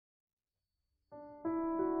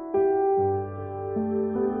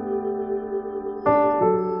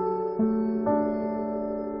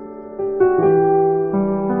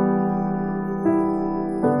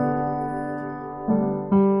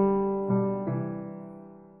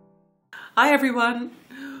Hi everyone,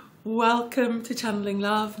 welcome to Channeling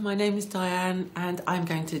Love. My name is Diane and I'm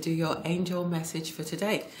going to do your angel message for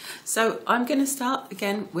today. So I'm going to start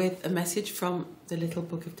again with a message from the little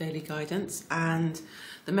book of daily guidance, and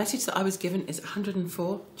the message that I was given is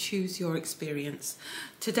 104, choose your experience.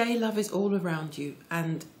 Today love is all around you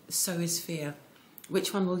and so is fear.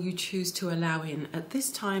 Which one will you choose to allow in? At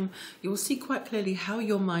this time, you will see quite clearly how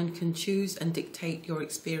your mind can choose and dictate your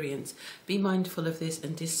experience. Be mindful of this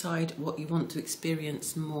and decide what you want to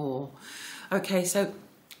experience more. Okay, so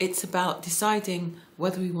it's about deciding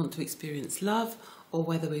whether we want to experience love or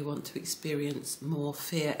whether we want to experience more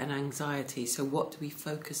fear and anxiety. So what do we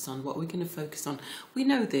focus on? What are we going to focus on? We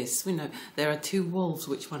know this. We know there are two wolves.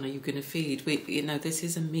 Which one are you going to feed? This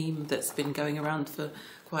is a meme that's been going around for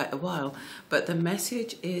quite a while. But the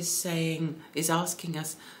message is asking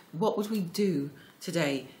us, what would we do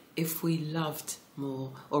today if we loved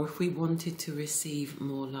more, or if we wanted to receive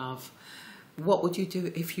more love? What would you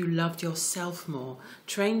do if you loved yourself more?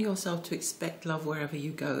 Train yourself to expect love wherever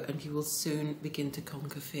you go, and you will soon begin to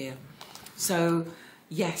conquer fear. So,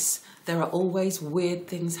 yes, there are always weird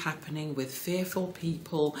things happening with fearful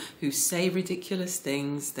people who say ridiculous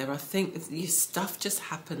things. There are stuff just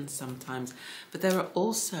happens sometimes. But there are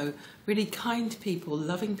also really kind people,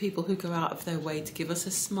 loving people who go out of their way to give us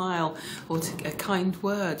a smile or a kind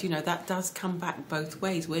word. You know, that does come back both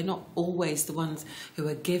ways. We're not always the ones who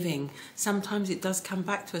are giving. Sometimes it does come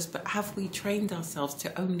back to us, but have we trained ourselves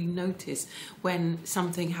to only notice when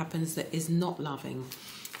something happens that is not loving?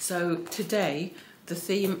 So today, the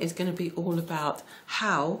theme is going to be all about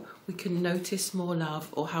how we can notice more love,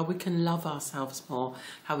 or how we can love ourselves more,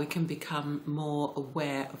 how we can become more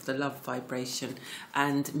aware of the love vibration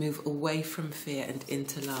and move away from fear and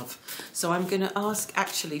into love. So I'm going to ask,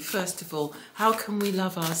 actually, first of all, how can we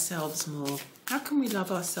love ourselves more? How can we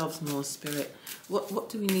love ourselves more, Spirit? What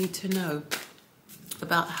do we need to know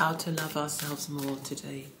about how to love ourselves more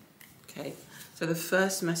today? Okay. So the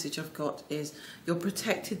first message I've got is you're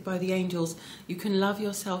protected by the angels. You can love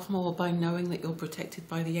yourself more by knowing that you're protected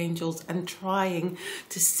by the angels and trying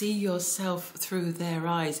to see yourself through their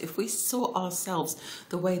eyes. If we saw ourselves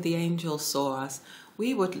the way the angels saw us,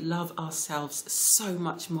 we would love ourselves so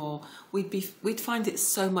much more. We'd find it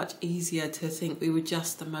so much easier to think we were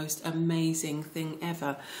just the most amazing thing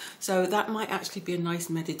ever. So that might actually be a nice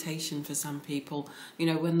meditation for some people. You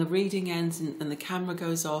know, when the reading ends and the camera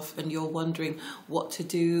goes off and you're wondering what to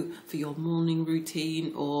do for your morning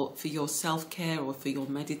routine, or for your self-care, or for your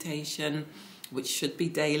meditation, which should be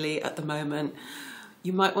daily at the moment,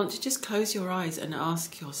 you might want to just close your eyes and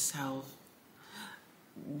ask yourself,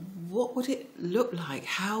 what would it look like?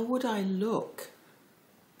 How would I look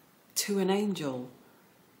to an angel?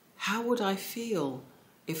 How would I feel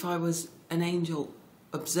if I was an angel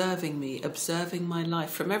observing me, observing my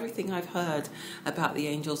life? From everything I've heard about the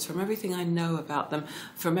angels, from everything I know about them,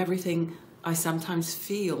 from everything I sometimes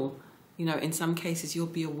feel, you know, in some cases you'll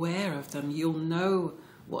be aware of them. You'll know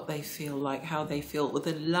what they feel like, how they feel, with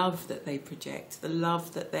the love that they project, the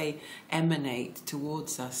love that they emanate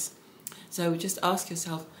towards us. So just ask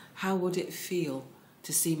yourself, how would it feel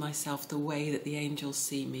to see myself the way that the angels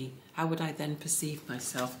see me? How would I then perceive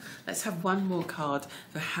myself? Let's have one more card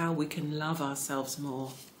for how we can love ourselves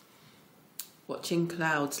more. Watching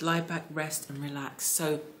clouds, lie back, rest and relax.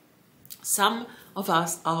 So some of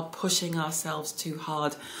us are pushing ourselves too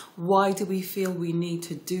hard. Why do we feel we need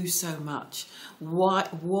to do so much?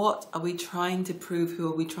 What are we trying to prove?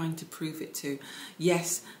 Who are we trying to prove it to?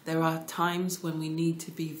 Yes, there are times when we need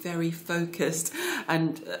to be very focused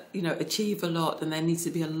and achieve a lot, and there needs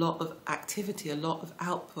to be a lot of activity, a lot of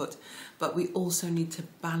output. But we also need to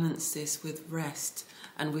balance this with rest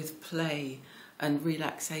and with play and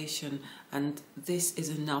relaxation, and this is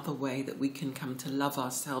another way that we can come to love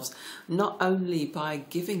ourselves, not only by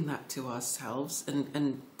giving that to ourselves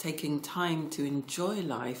and taking time to enjoy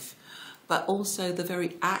life, but also the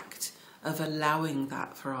very act of allowing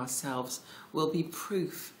that for ourselves will be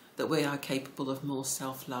proof that we are capable of more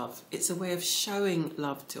self-love. It's a way of showing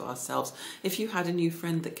love to ourselves. If you had a new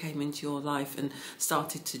friend that came into your life and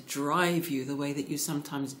started to drive you the way that you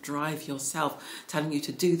sometimes drive yourself, telling you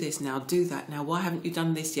to do this now, do that now, why haven't you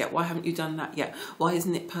done this yet, why haven't you done that yet, why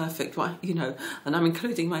isn't it perfect, why, and I'm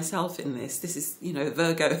including myself in this. This is,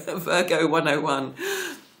 Virgo 101.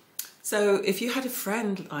 So if you had a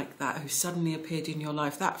friend like that who suddenly appeared in your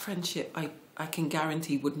life, that friendship, I can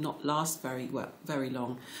guarantee, would not last very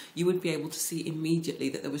long. You would be able to see immediately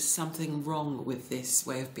that there was something wrong with this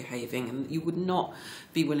way of behaving, and you would not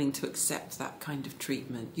be willing to accept that kind of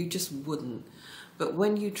treatment. You just wouldn't. But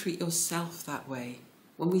when you treat yourself that way,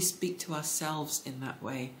 when we speak to ourselves in that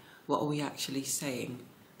way, what are we actually saying?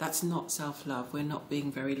 that's not self-love. We're not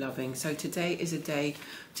being very loving. So today is a day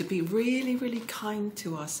to be really, really kind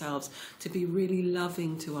to ourselves, to be really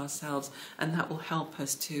loving to ourselves, and that will help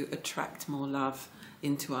us to attract more love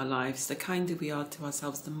into our lives. The kinder we are to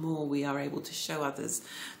ourselves, the more we are able to show others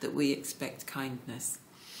that we expect kindness.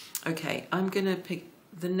 Okay, I'm going to pick,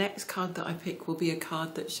 the next card that I pick will be a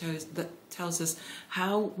card that tells us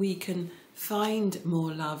how we can find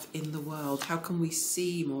more love in the world. How can we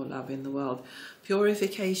see more love in the world?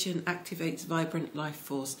 Purification activates vibrant life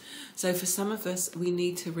force. So for some of us, we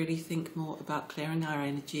need to really think more about clearing our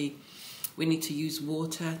energy. We need to use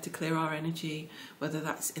water to clear our energy, whether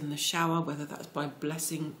that's in the shower, whether that's by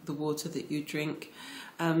blessing the water that you drink.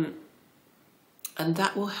 And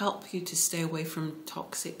that will help you to stay away from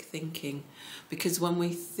toxic thinking. Because when we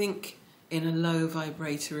think in a low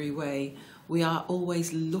vibratory way, we are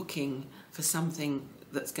always looking for something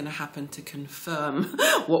that's going to happen to confirm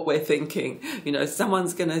what we're thinking. You know,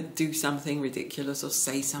 someone's going to do something ridiculous or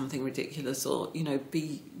say something ridiculous, or, you know,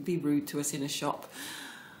 be rude to us in a shop.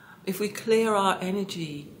 If we clear our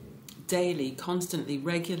energy daily, constantly,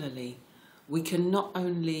 regularly, we can not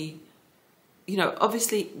only, you know,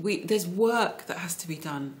 obviously there's work that has to be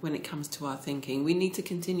done when it comes to our thinking. We need to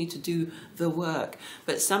continue to do the work,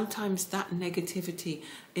 but sometimes that negativity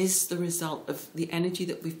is the result of the energy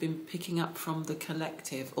that we've been picking up from the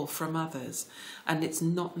collective or from others, and it's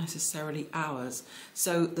not necessarily ours.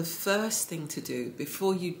 So the first thing to do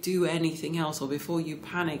before you do anything else, or before you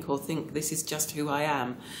panic or think this is just who I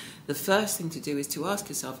am, the first thing to do is to ask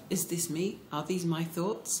yourself, is this me? Are these my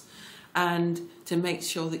thoughts? And to make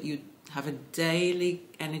sure that you have a daily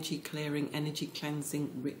energy clearing, energy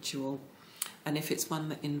cleansing ritual. And if it's one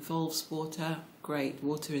that involves water, great.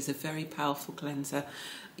 Water is a very powerful cleanser.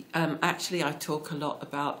 Actually, I talk a lot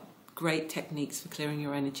about great techniques for clearing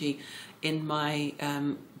your energy in my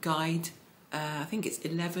guide. I think it's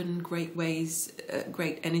 11 great ways,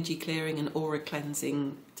 great energy clearing and aura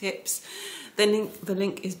cleansing tips. The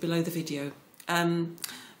link is below the video.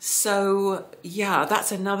 So yeah,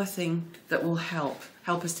 that's another thing that will help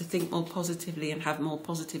us to think more positively and have more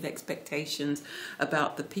positive expectations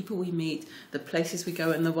about the people we meet, the places we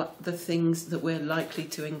go, and the things that we're likely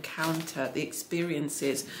to encounter, the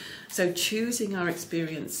experiences. So choosing our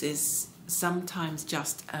experiences sometimes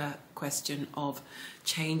just a question of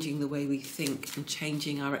changing the way we think and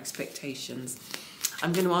changing our expectations.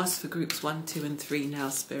 I'm going to ask for groups 1, 2 and 3 now.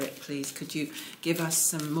 Spirit, please, could you give us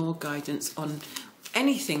some more guidance on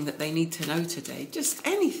anything that they need to know today? Just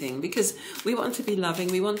anything, because we want to be loving,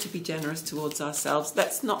 we want to be generous towards ourselves.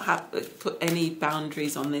 Let's not put any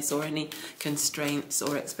boundaries on this or any constraints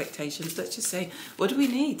or expectations. Let's just say, what do we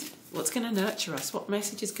need? What's going to nurture us? What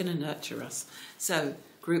message is going to nurture us? So,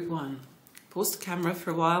 group 1, pause the camera for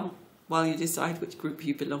a while you decide which group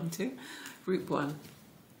you belong to. Group 1,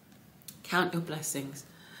 count your blessings.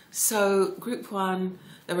 So, group 1,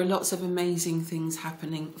 there are lots of amazing things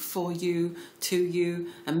happening for you, to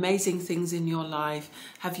you, amazing things in your life.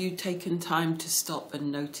 Have you taken time to stop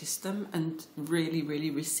and notice them and really, really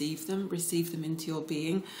receive them into your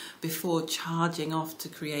being before charging off to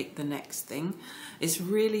create the next thing? It's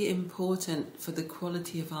really important for the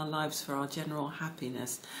quality of our lives, for our general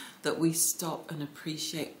happiness, that we stop and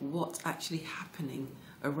appreciate what's actually happening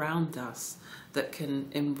around us that can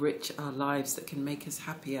enrich our lives, that can make us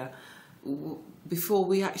happier, before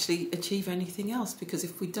we actually achieve anything else. Because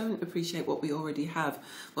if we don't appreciate what we already have,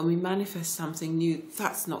 when we manifest something new,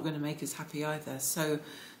 that's not going to make us happy either. So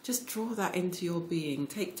just draw that into your being.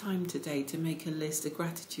 Take time today to make a list, a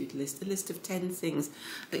gratitude list, a list of 10 things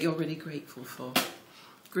that you're really grateful for.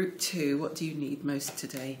 Group 2, what do you need most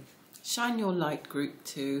today? Shine your light, group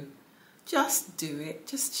 2. Just do it.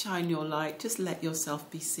 Just shine your light. Just let yourself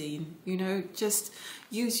be seen. You know, just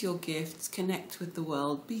use your gifts, connect with the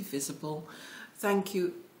world, be visible. Thank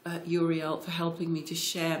you, Uriel, for helping me to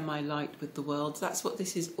share my light with the world. That's what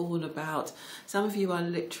this is all about. Some of you are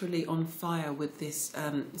literally on fire with this,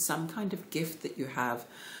 some kind of gift that you have,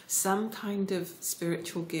 some kind of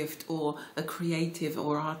spiritual gift or a creative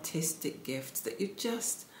or artistic gift that you're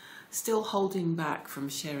just still holding back from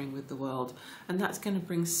sharing with the world. And that's going to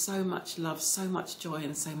bring so much love, so much joy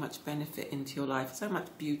and so much benefit into your life, so much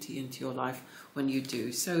beauty into your life when you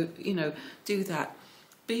do. So, you know, do that.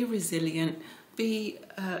 Be resilient. Be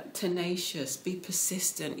tenacious, be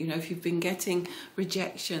persistent. You know, if you've been getting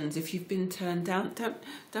rejections, if you've been turned down,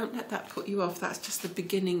 don't let that put you off. That's just the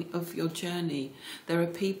beginning of your journey. There are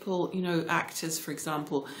people, you know, actors, for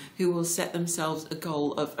example, who will set themselves a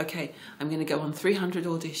goal of, okay, I'm going to go on 300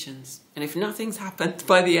 auditions. And if nothing's happened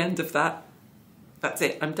by the end of that, that's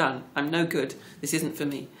it, I'm done. I'm no good. This isn't for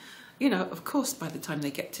me. You know, of course, by the time they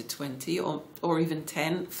get to 20 or even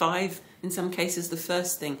 10, 5, in some cases, the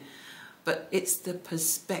first thing. But it's the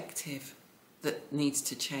perspective that needs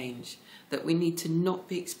to change, that we need to not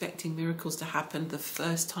be expecting miracles to happen the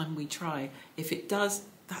first time we try. If it does,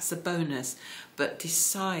 that's a bonus. But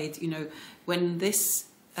decide, you know, when this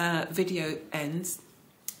video ends,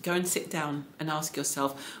 go and sit down and ask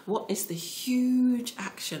yourself, what is the huge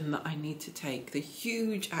action that I need to take? The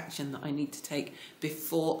huge action that I need to take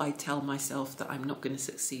before I tell myself that I'm not going to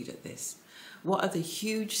succeed at this? What are the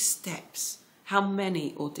huge steps? How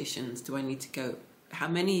many auditions do I need to go? How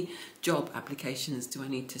many job applications do I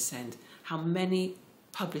need to send? How many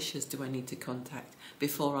publishers do I need to contact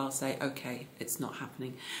before I'll say, okay, it's not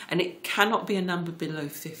happening? And it cannot be a number below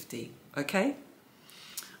 50, okay?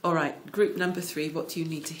 All right, group number 3, what do you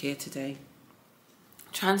need to hear today?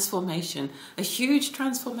 Transformation. A huge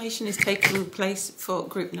transformation is taking place for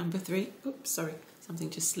group number 3. Oops, sorry, something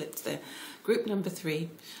just slipped there. Group number 3,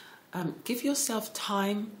 give yourself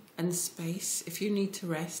time and space. If you need to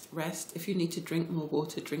rest, rest. If you need to drink more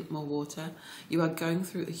water, drink more water. You are going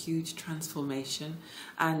through a huge transformation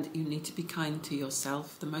and you need to be kind to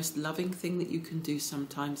yourself. The most loving thing that you can do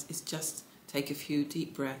sometimes is just take a few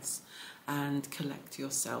deep breaths and collect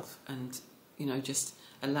yourself and, you know, just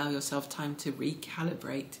allow yourself time to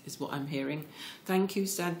recalibrate is what I'm hearing. Thank you,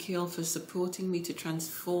 Sadkiel, for supporting me to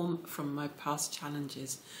transform from my past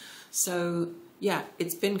challenges. So yeah,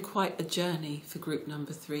 it's been quite a journey for group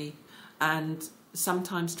number 3, and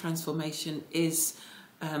sometimes transformation is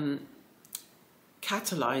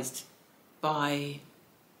catalyzed by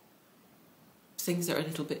things that are a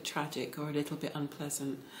little bit tragic or a little bit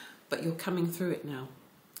unpleasant, but you're coming through it now,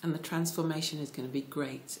 and the transformation is going to be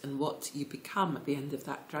great, and what you become at the end of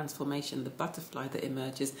that transformation, the butterfly that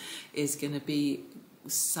emerges, is going to be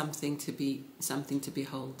something to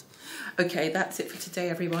behold. Okay, that's it for today,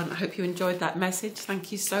 everyone. I hope you enjoyed that message.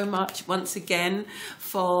 Thank you so much once again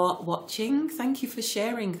for watching. Thank you for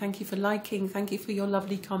sharing. Thank you for liking. Thank you for your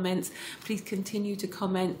lovely comments. Please continue to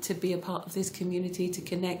comment, to be a part of this community, to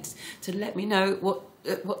connect, to let me know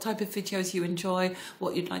what type of videos you enjoy,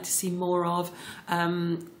 what you'd like to see more of,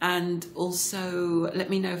 and also let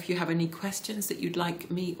me know if you have any questions that you'd like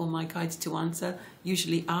me or my guides to answer,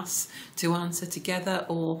 usually us to answer together,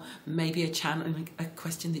 or maybe a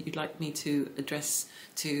question that you'd like me to address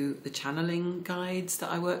to the channeling guides that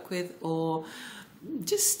I work with, or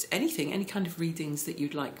just anything, any kind of readings that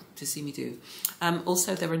you'd like to see me do.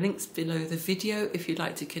 Also, there are links below the video if you'd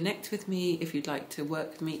like to connect with me, if you'd like to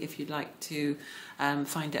work with me, if you'd like to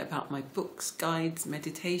find out about my books, guides,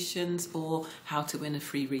 meditations, or how to win a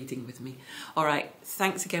free reading with me. All right,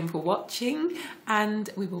 thanks again for watching, and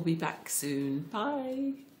we will be back soon.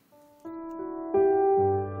 Bye.